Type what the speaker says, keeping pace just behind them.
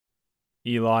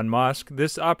Elon Musk,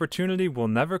 this opportunity will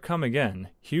never come again.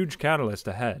 Huge catalyst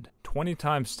ahead. 20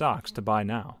 times stocks to buy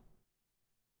now.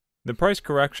 The price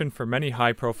correction for many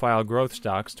high-profile growth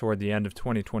stocks toward the end of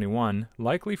 2021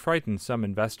 likely frightened some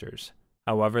investors.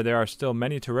 However, there are still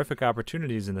many terrific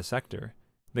opportunities in the sector.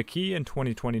 The key in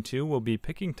 2022 will be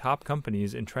picking top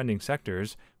companies in trending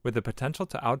sectors with the potential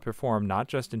to outperform not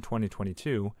just in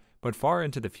 2022, but far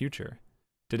into the future.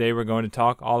 Today we're going to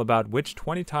talk all about which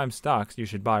 20 times stocks you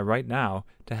should buy right now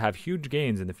to have huge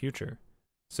gains in the future.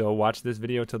 So watch this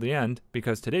video till the end,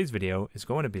 because today's video is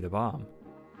going to be the bomb.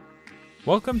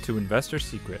 Welcome to Investor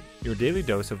Secret, your daily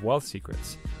dose of wealth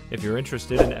secrets. If you're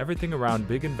interested in everything around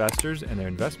big investors and their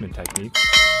investment techniques,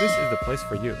 this is the place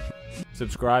for you.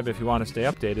 Subscribe if you want to stay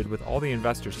updated with all the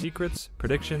investor secrets,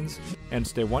 predictions, and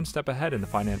stay one step ahead in the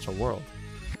financial world.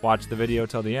 Watch the video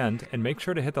till the end and make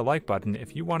sure to hit the like button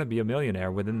if you want to be a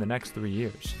millionaire within the next 3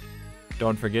 years.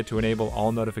 Don't forget to enable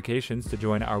all notifications to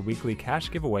join our weekly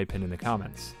cash giveaway pin in the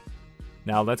comments.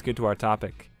 Now let's get to our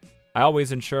topic. I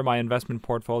always ensure my investment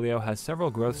portfolio has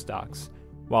several growth stocks.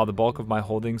 While the bulk of my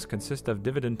holdings consist of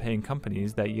dividend-paying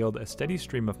companies that yield a steady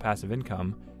stream of passive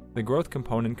income, the growth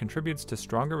component contributes to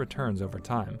stronger returns over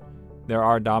time. There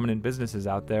are dominant businesses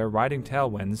out there riding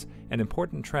tailwinds and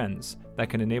important trends that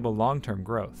can enable long-term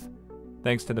growth.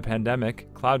 Thanks to the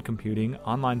pandemic, cloud computing,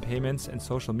 online payments, and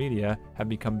social media have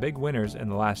become big winners in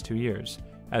the last 2 years,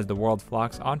 as the world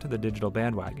flocks onto the digital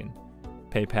bandwagon.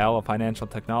 PayPal, a financial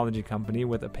technology company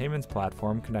with a payments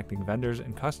platform connecting vendors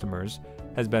and customers,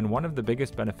 has been one of the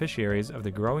biggest beneficiaries of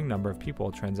the growing number of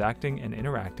people transacting and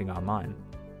interacting online.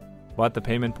 But the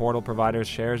payment portal provider's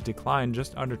shares declined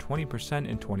just under 20%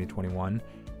 in 2021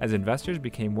 as investors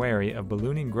became wary of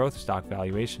ballooning growth stock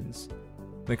valuations.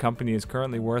 The company is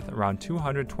currently worth around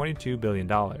 $222 billion,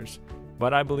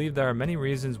 but I believe there are many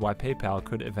reasons why PayPal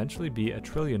could eventually be a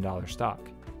trillion-dollar stock.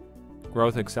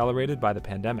 Growth accelerated by the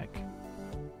pandemic.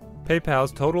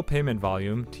 PayPal's total payment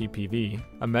volume, TPV,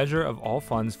 a measure of all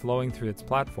funds flowing through its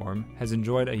platform, has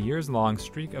enjoyed a years-long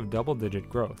streak of double-digit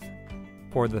growth.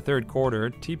 For the third quarter,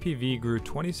 TPV grew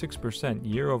 26%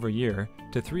 year-over-year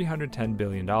to $310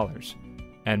 billion,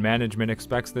 and management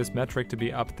expects this metric to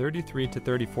be up 33 to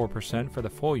 34% for the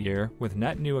full year, with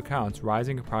net new accounts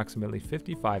rising approximately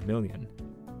 55 million.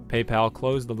 PayPal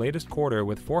closed the latest quarter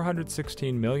with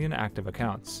 416 million active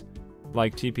accounts.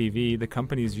 Like TPV, the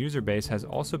company's user base has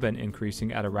also been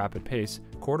increasing at a rapid pace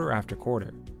quarter after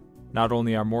quarter. Not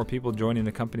only are more people joining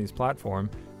the company's platform,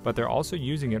 but they're also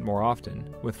using it more often,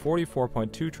 with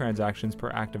 44.2 transactions per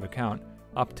active account,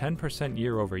 up 10%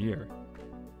 year-over-year.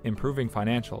 Improving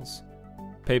financials.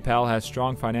 PayPal has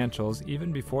strong financials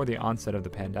even before the onset of the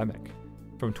pandemic.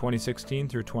 From 2016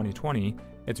 through 2020,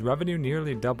 its revenue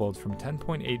nearly doubled from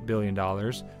 $10.8 billion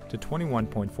to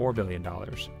 $21.4 billion.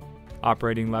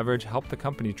 Operating leverage helped the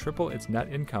company triple its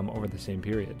net income over the same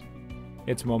period.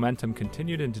 Its momentum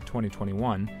continued into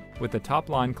 2021, with the top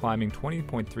line climbing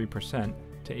 20.3%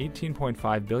 to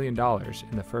 $18.5 billion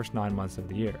in the first 9 months of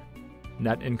the year.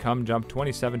 Net income jumped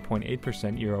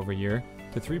 27.8% year-over-year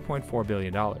to $3.4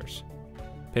 billion.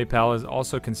 PayPal is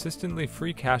also consistently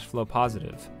free cash flow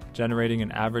positive, generating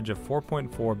an average of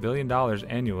 $4.4 billion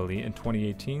annually in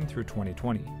 2018 through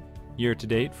 2020.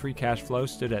 Year-to-date, free cash flow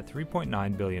stood at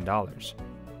 $3.9 billion.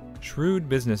 Shrewd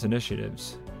business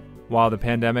initiatives. While the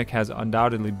pandemic has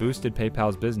undoubtedly boosted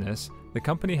PayPal's business, the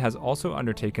company has also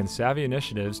undertaken savvy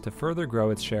initiatives to further grow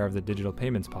its share of the digital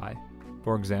payments pie.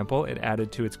 For example, it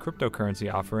added to its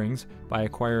cryptocurrency offerings by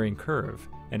acquiring Curve,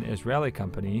 an Israeli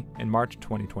company, in March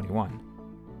 2021.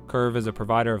 Curve is a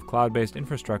provider of cloud-based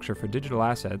infrastructure for digital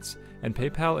assets, and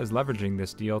PayPal is leveraging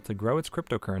this deal to grow its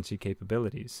cryptocurrency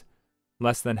capabilities.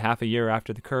 Less than half a year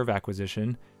after the Curve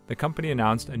acquisition, the company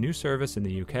announced a new service in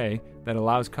the UK that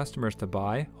allows customers to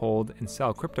buy, hold, and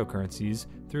sell cryptocurrencies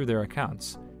through their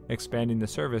accounts, expanding the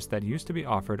service that used to be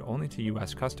offered only to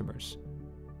US customers.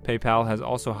 PayPal has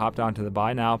also hopped onto the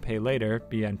Buy Now, Pay Later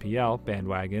 (BNPL)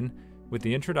 bandwagon with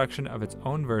the introduction of its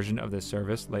own version of this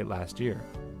service late last year.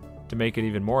 To make it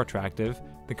even more attractive,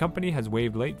 the company has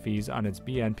waived late fees on its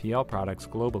BNPL products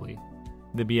globally.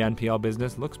 The BNPL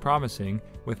business looks promising,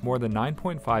 with more than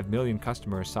 9.5 million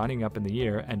customers signing up in the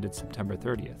year ended September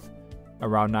 30th.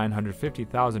 Around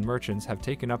 950,000 merchants have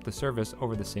taken up the service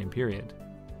over the same period.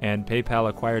 And PayPal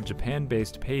acquired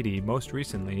Japan-based Paydi most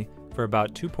recently for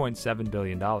about $2.7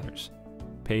 billion.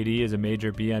 Paydi is a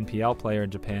major BNPL player in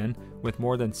Japan with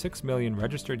more than 6 million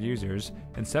registered users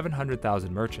and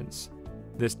 700,000 merchants.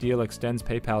 This deal extends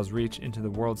PayPal's reach into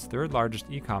the world's third-largest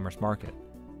e-commerce market.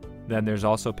 Then there's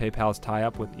also PayPal's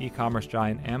tie-up with e-commerce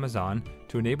giant Amazon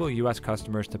to enable US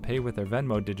customers to pay with their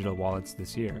Venmo digital wallets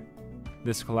this year.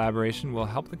 This collaboration will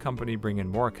help the company bring in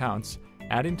more accounts,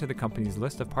 adding to the company's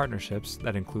list of partnerships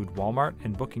that include Walmart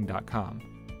and Booking.com.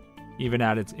 Even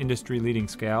at its industry-leading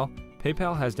scale,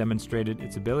 PayPal has demonstrated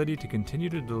its ability to continue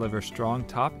to deliver strong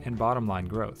top and bottom line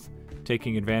growth,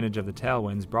 taking advantage of the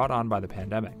tailwinds brought on by the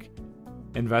pandemic.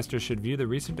 Investors should view the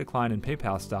recent decline in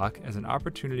PayPal stock as an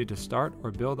opportunity to start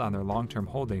or build on their long-term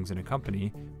holdings in a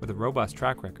company with a robust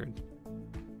track record.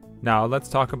 Now let's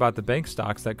talk about the bank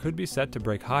stocks that could be set to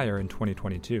break higher in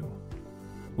 2022.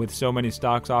 With so many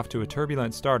stocks off to a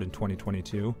turbulent start in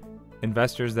 2022,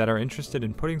 investors that are interested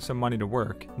in putting some money to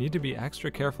work need to be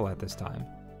extra careful at this time.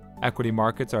 Equity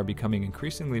markets are becoming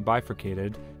increasingly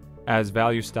bifurcated as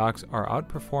value stocks are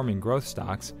outperforming growth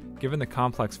stocks given the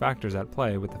complex factors at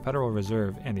play with the Federal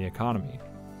Reserve and the economy.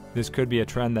 This could be a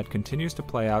trend that continues to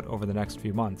play out over the next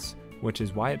few months, which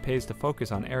is why it pays to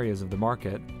focus on areas of the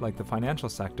market, like the financial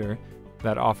sector,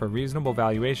 that offer reasonable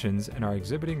valuations and are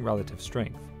exhibiting relative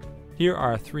strength. Here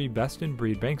are 3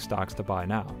 best-in-breed bank stocks to buy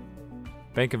now.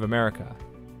 Bank of America.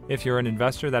 If you're an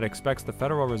investor that expects the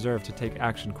Federal Reserve to take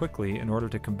action quickly in order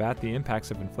to combat the impacts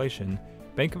of inflation,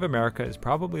 Bank of America is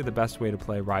probably the best way to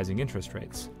play rising interest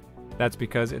rates. That's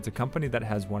because it's a company that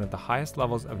has one of the highest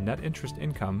levels of net interest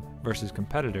income versus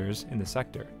competitors in the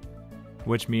sector,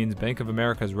 which means Bank of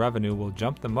America's revenue will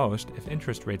jump the most if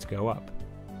interest rates go up.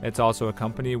 It's also a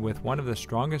company with one of the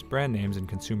strongest brand names in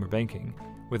consumer banking,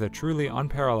 with a truly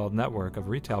unparalleled network of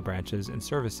retail branches and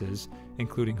services,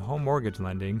 including home mortgage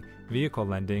lending, vehicle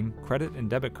lending, credit and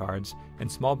debit cards,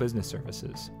 and small business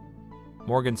services.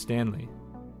 Morgan Stanley.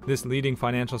 This leading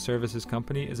financial services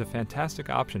company is a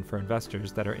fantastic option for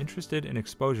investors that are interested in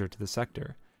exposure to the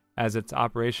sector, as its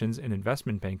operations in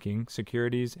investment banking,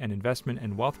 securities, and investment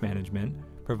and wealth management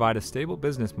provide a stable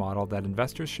business model that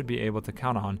investors should be able to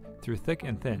count on through thick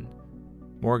and thin.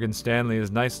 Morgan Stanley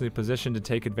is nicely positioned to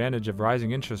take advantage of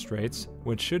rising interest rates,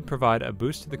 which should provide a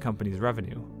boost to the company's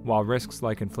revenue, while risks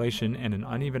like inflation and an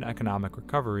uneven economic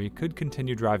recovery could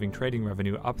continue driving trading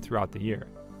revenue up throughout the year.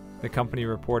 The company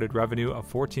reported revenue of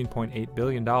 $14.8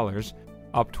 billion,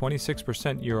 up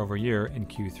 26% year over year in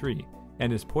Q3,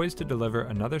 and is poised to deliver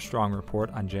another strong report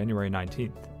on January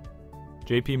 19th.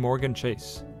 JP Morgan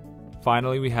Chase.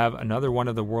 Finally, we have another one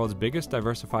of the world's biggest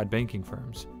diversified banking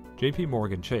firms, JP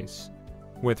Morgan Chase.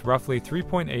 With roughly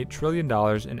 $3.8 trillion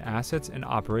in assets and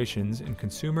operations in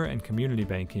consumer and community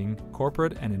banking,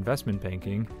 corporate and investment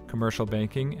banking, commercial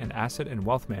banking, and asset and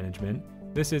wealth management,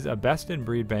 this is a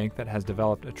best-in-breed bank that has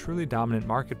developed a truly dominant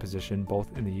market position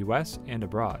both in the US and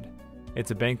abroad.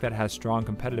 It's a bank that has strong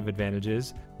competitive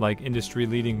advantages like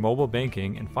industry-leading mobile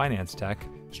banking and finance tech,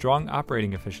 strong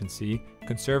operating efficiency,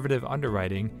 conservative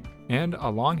underwriting, and a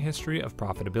long history of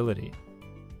profitability.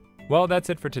 Well, that's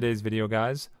it for today's video,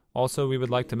 guys. Also, we would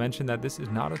like to mention that this is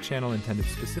not a channel intended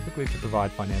specifically to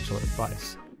provide financial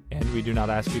advice, and we do not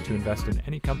ask you to invest in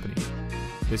any company.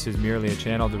 This is merely a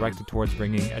channel directed towards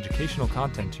bringing educational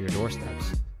content to your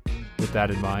doorsteps. With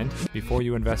that in mind, before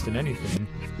you invest in anything,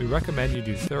 we recommend you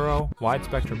do thorough,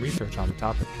 wide-spectrum research on the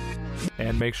topic.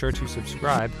 And make sure to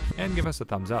subscribe and give us a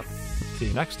thumbs up. See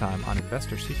you next time on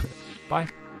Investor Secret. Bye.